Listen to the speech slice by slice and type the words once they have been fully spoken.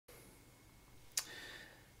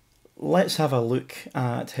Let's have a look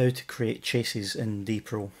at how to create chases in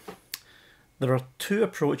dpro. There are two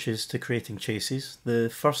approaches to creating chases. The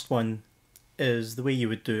first one is the way you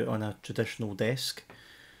would do it on a traditional desk,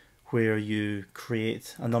 where you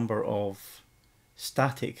create a number of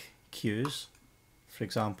static cues. For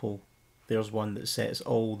example, there's one that sets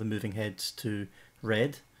all the moving heads to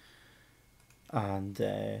red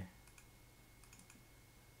and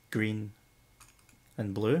green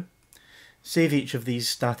and blue. Save each of these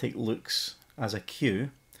static looks as a cue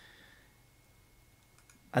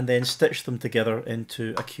and then stitch them together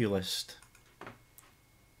into a cue list.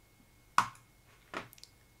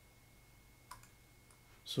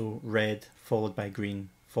 So red followed by green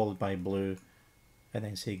followed by blue and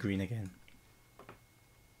then say green again.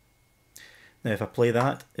 Now if I play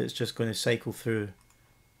that, it's just going to cycle through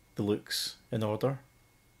the looks in order,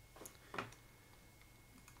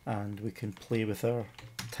 and we can play with our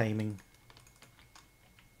timing.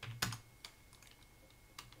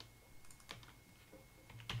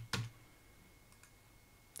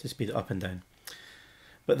 To speed it up and down.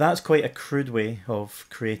 But that's quite a crude way of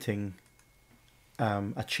creating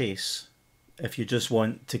a chase. If you just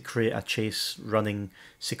want to create a chase running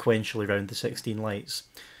sequentially around the 16 lights.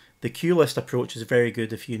 The cue list approach is very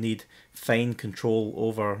good if you need fine control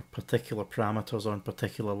over particular parameters on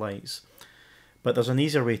particular lights. But there's an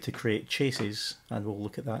easier way to create chases, and we'll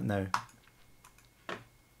look at that now.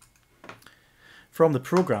 From the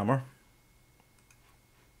programmer,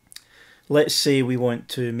 let's say we want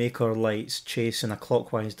to make our lights chase in a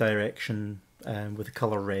clockwise direction with the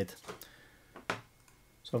colour red.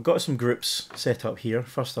 So I've got some groups set up here.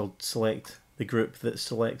 First I'll select the group that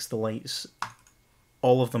selects the lights,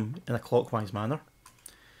 all of them in a clockwise manner.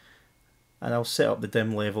 And I'll set up the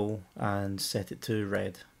dim level and set it to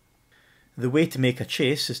red. The way to make a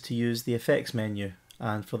chase is to use the effects menu,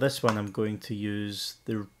 and for this one I'm going to use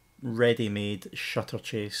the ready-made shutter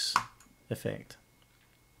chase effect.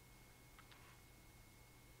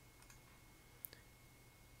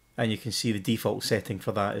 And you can see the default setting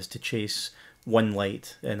for that is to chase one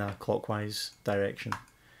light in a clockwise direction.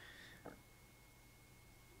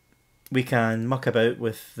 We can muck about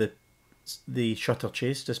with the shutter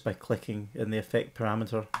chase just by clicking in the effect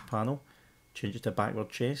parameter panel, change it to backward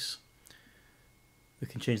chase. We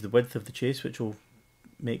can change the width of the chase, which will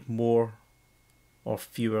make more or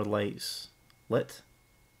fewer lights lit.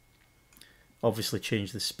 Obviously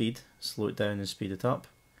change the speed, slow it down and speed it up.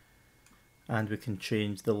 And we can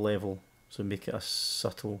change the level, so make it a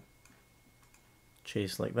subtle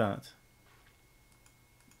chase like that.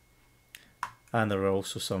 And there are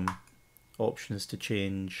also some options to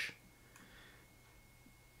change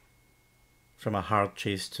from a hard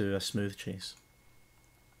chase to a smooth chase.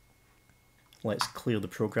 Let's clear the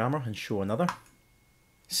programmer and show another.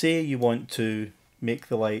 Say you want to make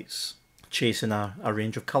the lights chase in a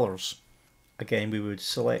range of colours. Again, we would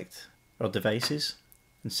select our devices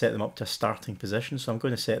and set them up to a starting position, so I'm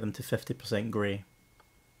going to set them to 50% grey.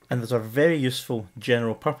 And there's a very useful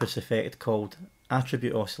general purpose effect called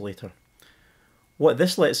attribute oscillator. What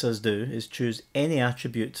this lets us do is choose any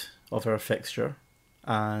attribute of our fixture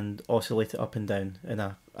and oscillate it up and down in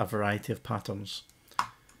a variety of patterns.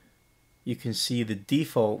 You can see the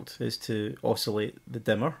default is to oscillate the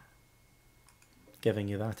dimmer, giving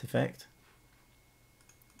you that effect.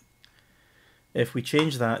 If we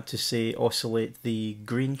change that to say oscillate the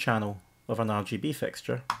green channel of an RGB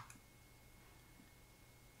fixture,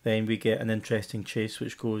 then we get an interesting chase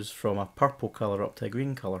which goes from a purple colour up to a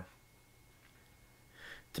green colour.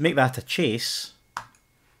 To make that a chase,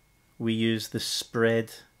 we use the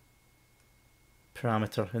spread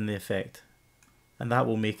parameter in the effect, and that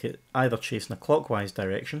will make it either chase in a clockwise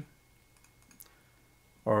direction,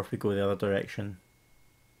 or if we go the other direction.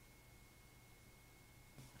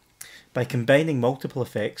 By combining multiple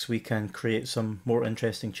effects, we can create some more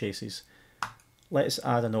interesting chases. Let's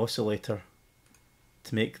add an oscillator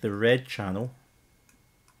to make the red channel.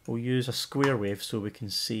 We'll use a square wave so we can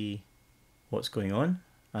see what's going on,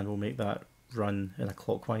 and we'll make that run in a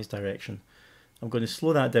clockwise direction. I'm going to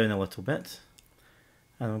slow that down a little bit,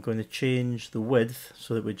 and I'm going to change the width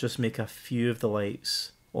so that we just make a few of the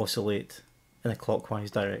lights oscillate in a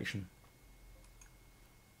clockwise direction.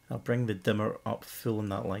 I'll bring the dimmer up full in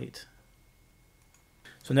that light.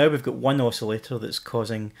 So now we've got one oscillator that's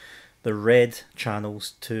causing the red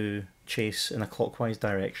channels to chase in a clockwise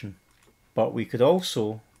direction. But we could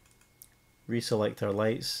also reselect our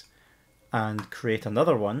lights and create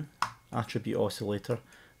another one, attribute oscillator,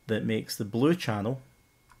 that makes the blue channel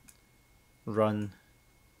run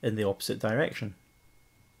in the opposite direction.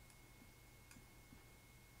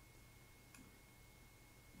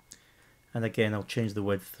 And again, I'll change the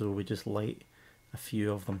width so we just light a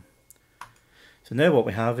few of them. So now what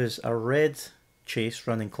we have is a red chase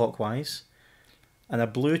running clockwise and a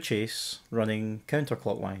blue chase running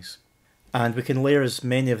counterclockwise. And we can layer as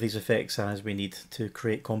many of these effects as we need to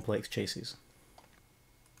create complex chases.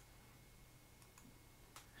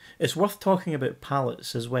 It's worth talking about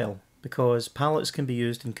palettes as well, because palettes can be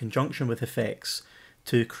used in conjunction with effects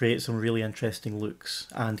to create some really interesting looks,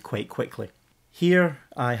 and quite quickly. Here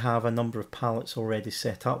I have a number of palettes already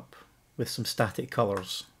set up with some static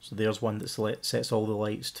colours. So there's one that sets all the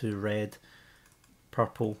lights to red,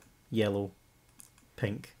 purple, yellow,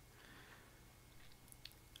 pink.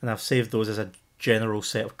 And I've saved those as a general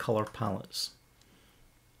set of colour palettes.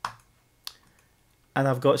 And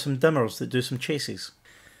I've got some dimmers that do some chases.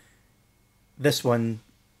 This one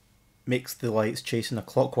makes the lights chase in a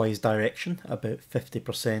clockwise direction, about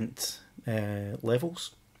 50%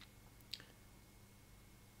 levels.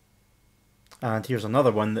 And here's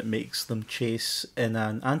another one that makes them chase in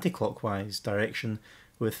an anti-clockwise direction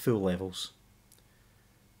with full levels.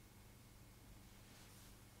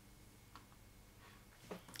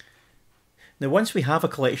 Now once we have a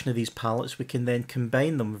collection of these palettes, we can then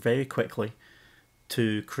combine them very quickly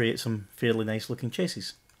to create some fairly nice looking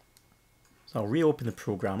chases. So I'll reopen the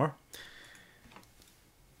programmer.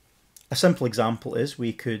 A simple example is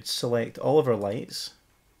we could select all of our lights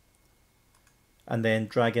and then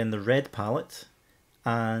drag in the red palette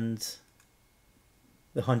and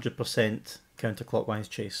the 100% counterclockwise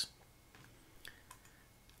chase.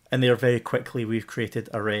 And there very quickly we've created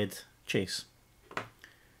a red chase.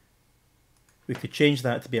 We could change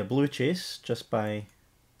that to be a blue chase just by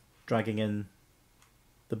dragging in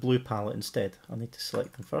the blue palette instead. I'll need to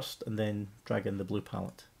select them first and then drag in the blue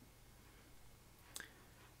palette.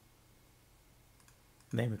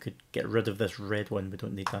 And then we could get rid of this red one, we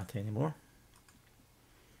don't need that anymore.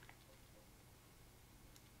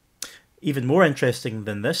 Even more interesting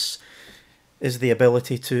than this is the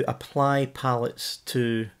ability to apply palettes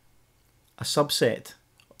to a subset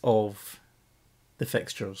of the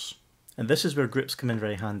fixtures. And this is where groups come in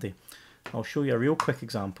very handy. I'll show you a real quick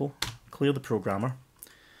example. Clear the programmer.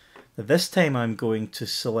 Now this time I'm going to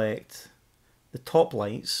select the top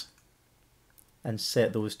lights and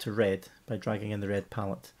set those to red by dragging in the red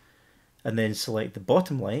palette. And then select the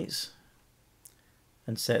bottom lights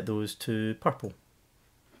and set those to purple.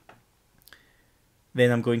 Then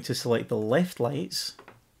I'm going to select the left lights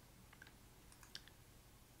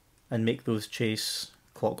and make those chase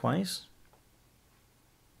clockwise.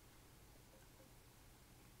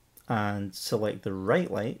 And select the right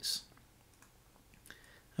lights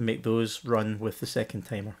and make those run with the second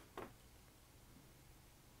timer.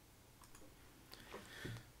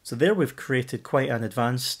 So there we've created quite an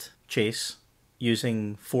advanced chase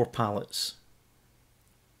using 4 palettes.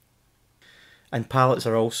 And palettes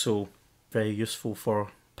are also very useful for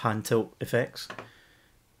pan tilt effects.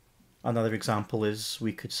 Another example is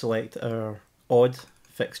we could select our odd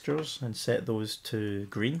fixtures and set those to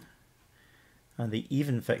green, and the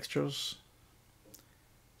even fixtures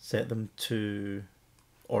set them to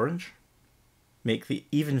orange. Make the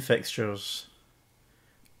even fixtures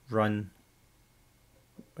run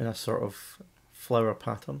in a sort of flower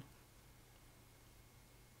pattern,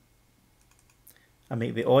 and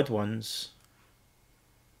make the odd ones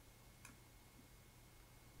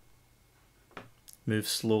move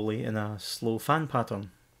slowly in a slow fan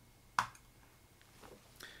pattern.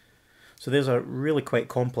 So there's a really quite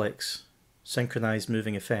complex synchronized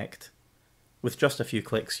moving effect with just a few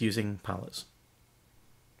clicks using palettes.